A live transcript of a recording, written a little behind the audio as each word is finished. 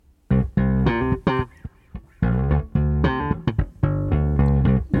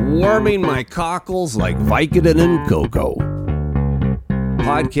warming my cockles like Vicodin and cocoa.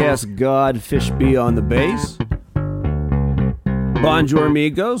 Podcast God Fishby on the bass. Bonjour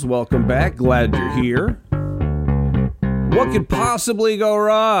amigos, welcome back, glad you're here. What could possibly go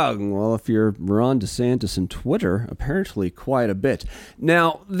wrong? Well, if you're Ron DeSantis on Twitter, apparently quite a bit.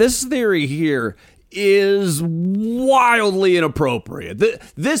 Now, this theory here is wildly inappropriate.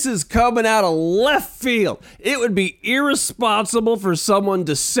 This is coming out of left field. It would be irresponsible for someone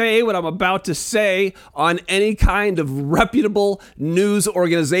to say what I'm about to say on any kind of reputable news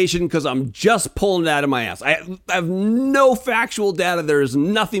organization because I'm just pulling it out of my ass. I have no factual data. There is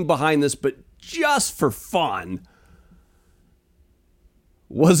nothing behind this, but just for fun.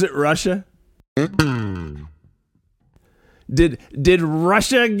 Was it Russia? Did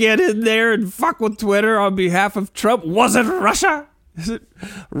Russia get in there and fuck with Twitter on behalf of Trump? Was it Russia? Is it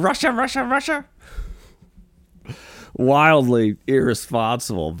Russia? Wildly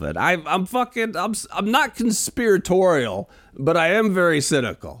irresponsible, but I'm not conspiratorial, but I am very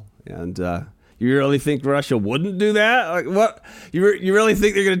cynical. And you really think Russia wouldn't do that? Like what? You really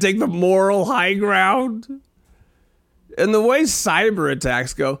think they're going to take the moral high ground? And the way cyber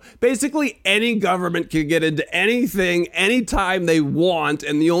attacks go, basically any government can get into anything anytime they want,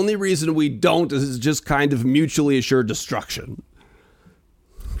 and the only reason we don't is just kind of mutually assured destruction.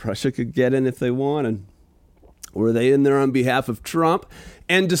 Russia could get in if they wanted. Were they in there on behalf of Trump?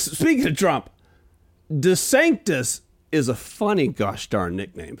 And speaking of Trump, DeSantis is a funny gosh darn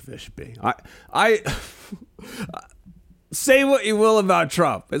nickname, Fishby. I say what you will about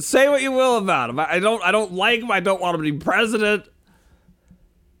Trump and say what you will about him. I don't like him. I don't want him to be president.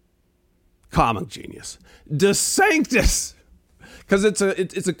 Comic genius. DeSantis. Because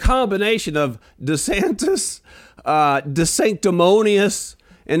it's a combination of DeSantis, DeSanctimonious,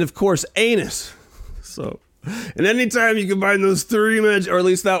 and of course anus. So, and anytime you combine those three or at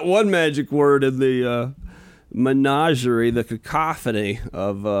least that one magic word in the menagerie, the cacophony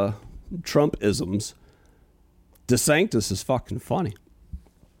of Trump-isms, DeSantis is fucking funny.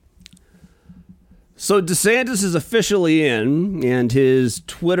 So DeSantis is officially in, and his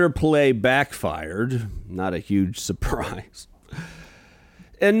Twitter play backfired. Not a huge surprise.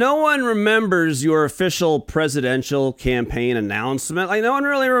 And no one remembers your official presidential campaign announcement. Like, no one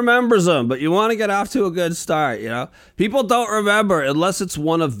really remembers them, but you want to get off to a good start, you know? People don't remember unless it's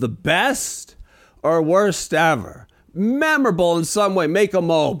one of the best or worst ever. Memorable in some way, make a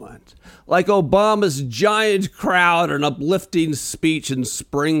moment. Like Obama's giant crowd or an uplifting speech in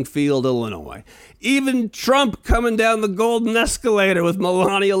Springfield, Illinois. Even Trump coming down the golden escalator with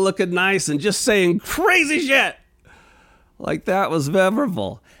Melania looking nice and just saying crazy shit. Like that was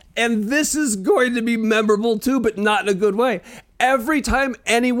memorable. And this is going to be memorable too, but not in a good way. Every time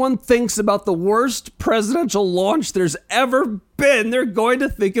anyone thinks about the worst presidential launch there's ever been, they're going to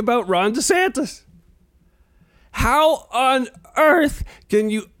think about Ron DeSantis. How on earth can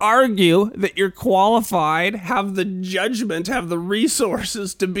you argue that you're qualified, have the judgment, have the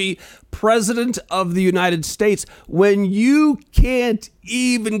resources to be president of the United States when you can't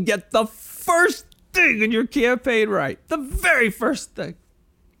even get the first thing in your campaign right? The very first thing.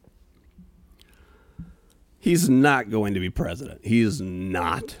 He's not going to be president. He is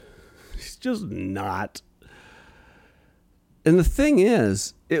not. He's just not. And the thing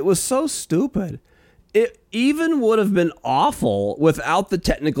is, it was so stupid. It even would have been awful without the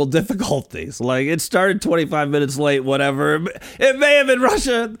technical difficulties. Like, it started 25 minutes late, whatever. It may have been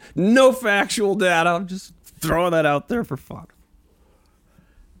Russia. No factual data. I'm just throwing that out there for fun.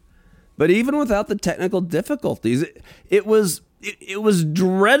 But even without the technical difficulties, it was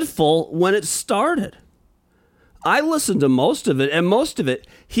dreadful when it started. I listened to most of it, and most of it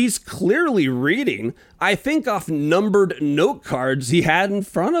he's clearly reading, I think, off numbered note cards he had in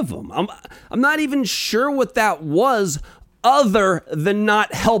front of him. I'm not even sure what that was other than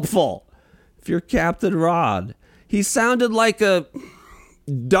not helpful. If you're Captain Rod, he sounded like a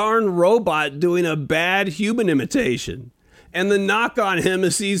darn robot doing a bad human imitation. And the knock on him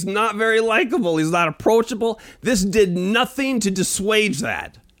is he's not very likable. He's not approachable. This did nothing to dissuade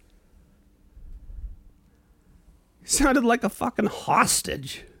that. Sounded like a fucking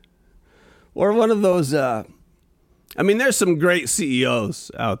hostage. Or one of those, there's some great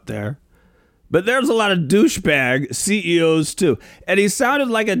CEOs out there. But there's a lot of douchebag CEOs too. And he sounded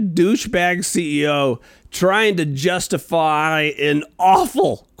like a douchebag CEO trying to justify an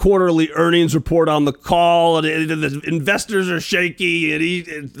awful quarterly earnings report on the call. And the investors are shaky.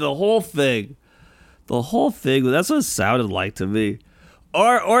 And the whole thing. That's what it sounded like to me.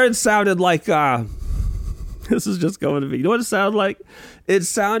 Or it sounded like... this is just going to be, you know what it sounded like? It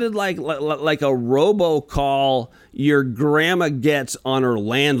sounded like a robocall your grandma gets on her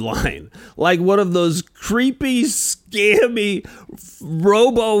landline. Like one of those creepy, scammy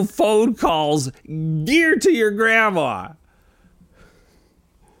robo phone calls geared to your grandma.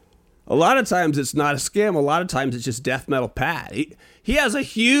 A lot of times it's not a scam. A lot of times it's just Death Metal Pat. He has a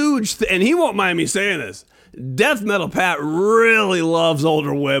huge, and he won't mind me saying this, Death Metal Pat really loves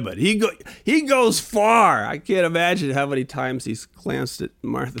older women. He goes far. I can't imagine how many times he's glanced at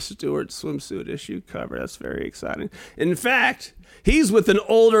Martha Stewart's swimsuit issue cover. That's very exciting. In fact, he's with an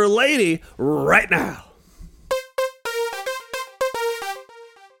older lady right now.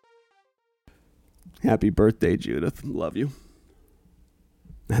 Happy birthday, Judith. Love you.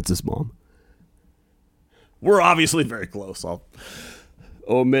 That's his mom. We're obviously very close. I'll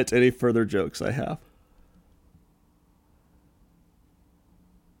omit any further jokes I have.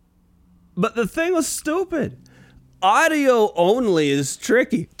 But the thing was stupid. Audio only is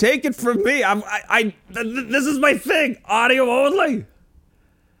tricky. Take it from me. This is my thing. Audio only.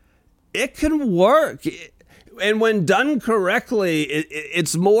 It can work. And when done correctly,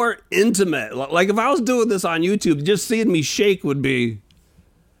 it's more intimate. Like if I was doing this on YouTube, just seeing me shake would be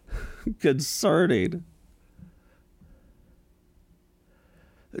concerning.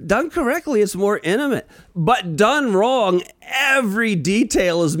 Done correctly, it's more intimate. But done wrong, every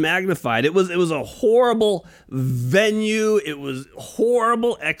detail is magnified. It was a horrible venue. It was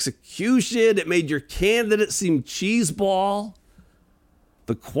horrible execution. It made your candidate seem cheeseball.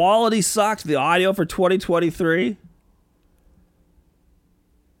 The quality sucked. The audio for 2023.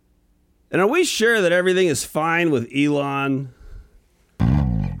 And are we sure that everything is fine with Elon?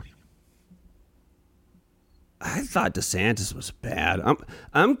 I thought DeSantis was bad.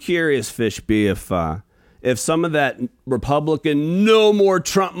 I'm curious, Fishby, if some of that Republican no more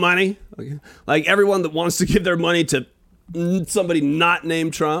Trump money, like everyone that wants to give their money to somebody not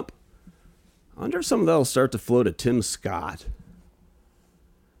named Trump, I wonder if some of that will start to flow to Tim Scott.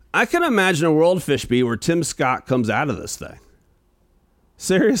 I can imagine a world, Fishby, where Tim Scott comes out of this thing.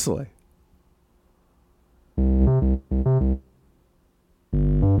 Seriously.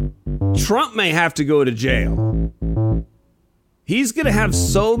 Trump may have to go to jail. He's going to have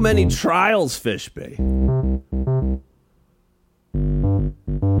so many trials, Fishby.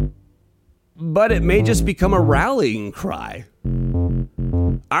 But it may just become a rallying cry.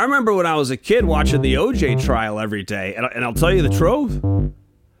 I remember when I was a kid watching the OJ trial every day, and I'll tell you the truth.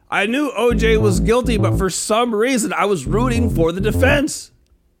 I knew OJ was guilty, but for some reason I was rooting for the defense.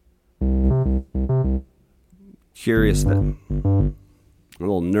 Curious that... I'm a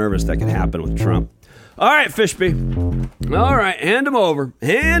little nervous that could happen with Trump. All right, Fishby. All right, hand him over.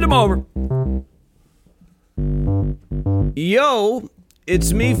 Hand him over. Yo,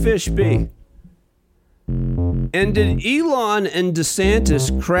 it's me, Fishby. And did Elon and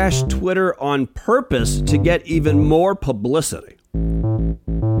DeSantis crash Twitter on purpose to get even more publicity?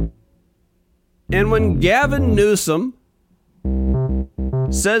 And when Gavin Newsom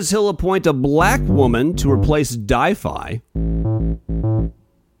says he'll appoint a black woman to replace Dyne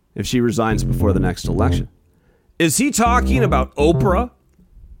if she resigns before the next election, is he talking about Oprah?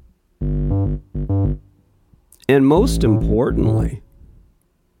 And most importantly,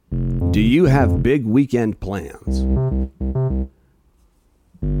 do you have big weekend plans?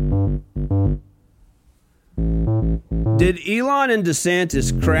 Did Elon and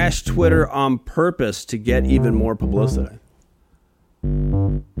DeSantis crash Twitter on purpose to get even more publicity? I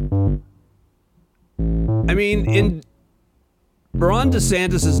mean, in Ron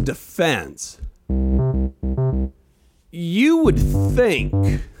DeSantis' defense, you would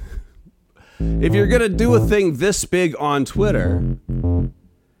think if you're going to do a thing this big on Twitter,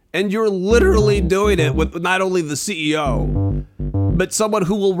 and you're literally doing it with not only the CEO, but someone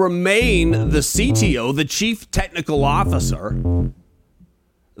who will remain the CTO, the Chief Technical Officer,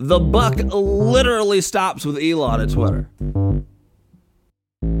 the buck literally stops with Elon at Twitter.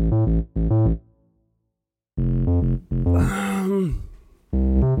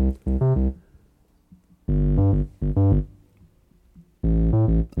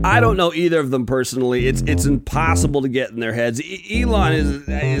 I don't know either of them personally. It's impossible to get in their heads. Elon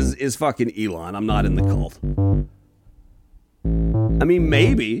is fucking Elon. I'm not in the cult. I mean,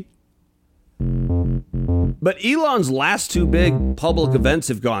 maybe. But Elon's last two big public events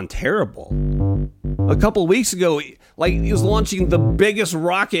have gone terrible. A couple weeks ago, he was launching the biggest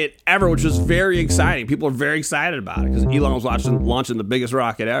rocket ever, which was very exciting. People are very excited about it because Elon was launching the biggest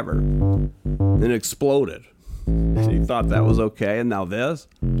rocket ever. And it exploded. And he thought that was okay, and now this.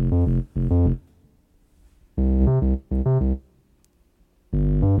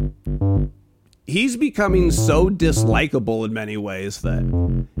 he's becoming so dislikable in many ways that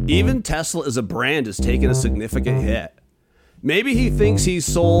even Tesla as a brand has taken a significant hit. Maybe he thinks he's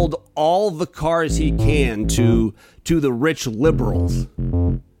sold all the cars he can to the rich liberals.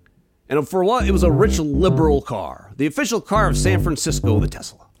 And for what? It was a rich liberal car. The official car of San Francisco, the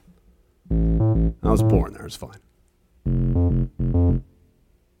Tesla. I was born there. It's fine.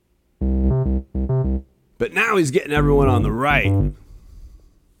 But now he's getting everyone on the right.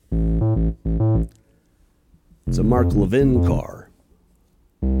 It's a Mark Levin car.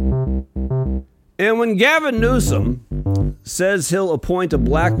 And when Gavin Newsom says he'll appoint a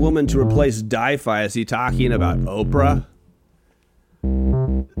black woman to replace Dyne, is he talking about Oprah?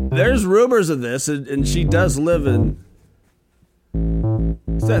 There's rumors of this, and she does live in...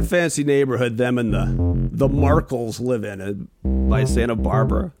 It's that fancy neighborhood them and the Markles live in by Santa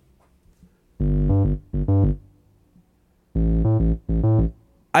Barbara.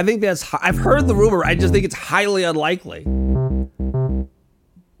 I think I've heard the rumor. I just think it's highly unlikely.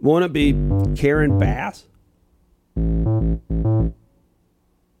 Won't it be Karen Bass?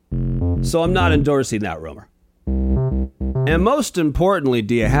 So I'm not endorsing that rumor. And most importantly,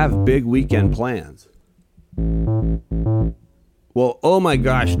 do you have big weekend plans? Well, oh my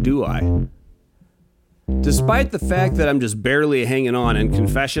gosh, do I? Despite the fact that I'm just barely hanging on, and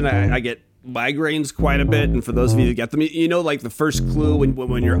confession, I get migraines quite a bit, and for those of you that get them, you know, like the first clue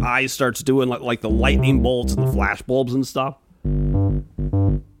when your eye starts doing like the lightning bolts and the flash bulbs and stuff.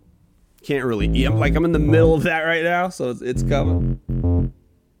 Can't really eat. I'm in the middle of that right now, so it's coming.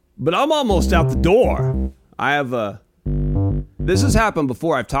 But I'm almost out the door. I have this has happened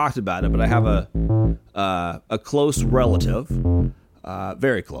before. I've talked about it, but I have a close relative,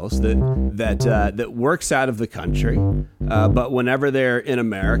 very close, that works out of the country. But whenever they're in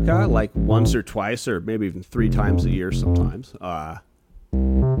America, like once or twice, or maybe even 3 times a year, sometimes,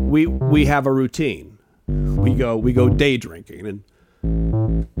 we have a routine. We go day drinking, and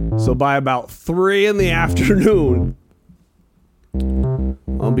so by about 3 p.m,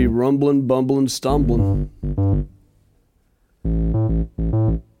 I'll be rumbling, bumbling, stumbling.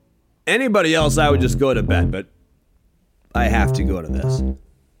 Anybody else, I would just go to bed, but I have to go to this.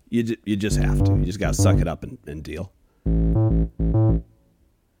 You just have to. You just got to suck it up and deal.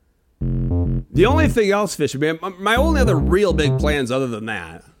 The only thing else, Fisher, my only other real big plans other than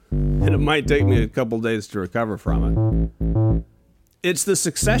that, and it might take me a couple days to recover from it, it's the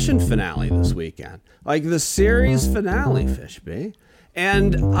Succession finale this weekend. Like the series finale, Fishby.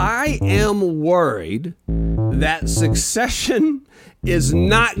 And I am worried that Succession is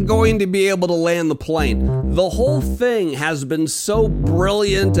not going to be able to land the plane. The whole thing has been so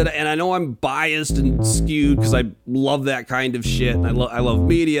brilliant, and I know I'm biased and skewed because I love that kind of shit. And I love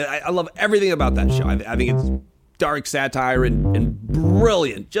media. I love everything about that show. I think it's dark satire and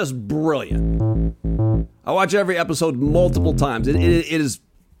brilliant, just brilliant. I watch every episode multiple times. It is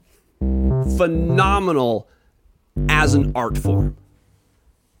phenomenal as an art form.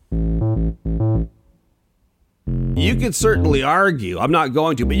 You could certainly argue, I'm not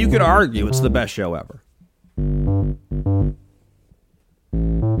going to, but you could argue it's the best show ever.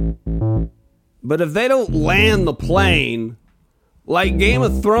 But if they don't land the plane, like Game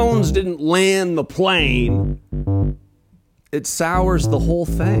of Thrones didn't land the plane, it sours the whole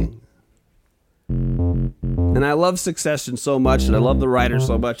thing. And I love Succession so much, and I love the writers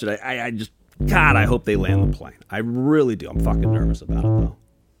so much, and I just, God, I hope they land the plane. I really do. I'm fucking nervous about it, though.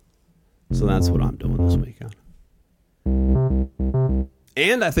 So that's what I'm doing this weekend.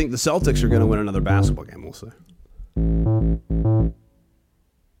 And I think the Celtics are going to win another basketball game, we'll see.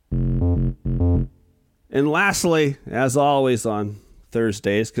 And lastly, as always on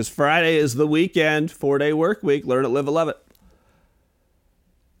Thursdays, because Friday is the weekend, 4-day work week, learn it, live it, love it.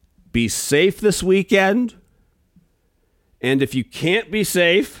 Be safe this weekend. And if you can't be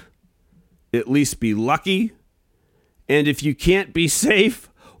safe, at least be lucky. And if you can't be safe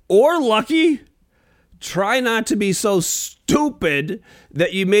or lucky, try not to be so stupid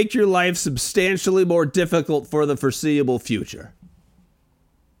that you make your life substantially more difficult for the foreseeable future.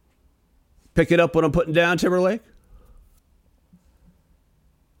 Pick it up what I'm putting down, Timberlake?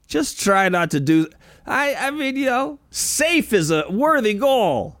 Just try not to do... I mean, you know, safe is a worthy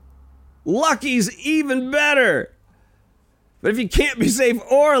goal. Lucky's even better. But if you can't be safe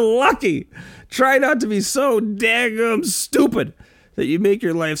or lucky, try not to be so daggum stupid that you make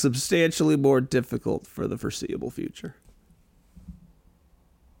your life substantially more difficult for the foreseeable future.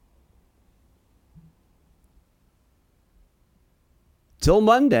 Till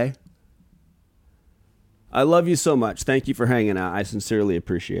Monday. I love you so much. Thank you for hanging out. I sincerely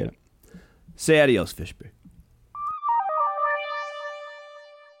appreciate it. Say adios, Fishby.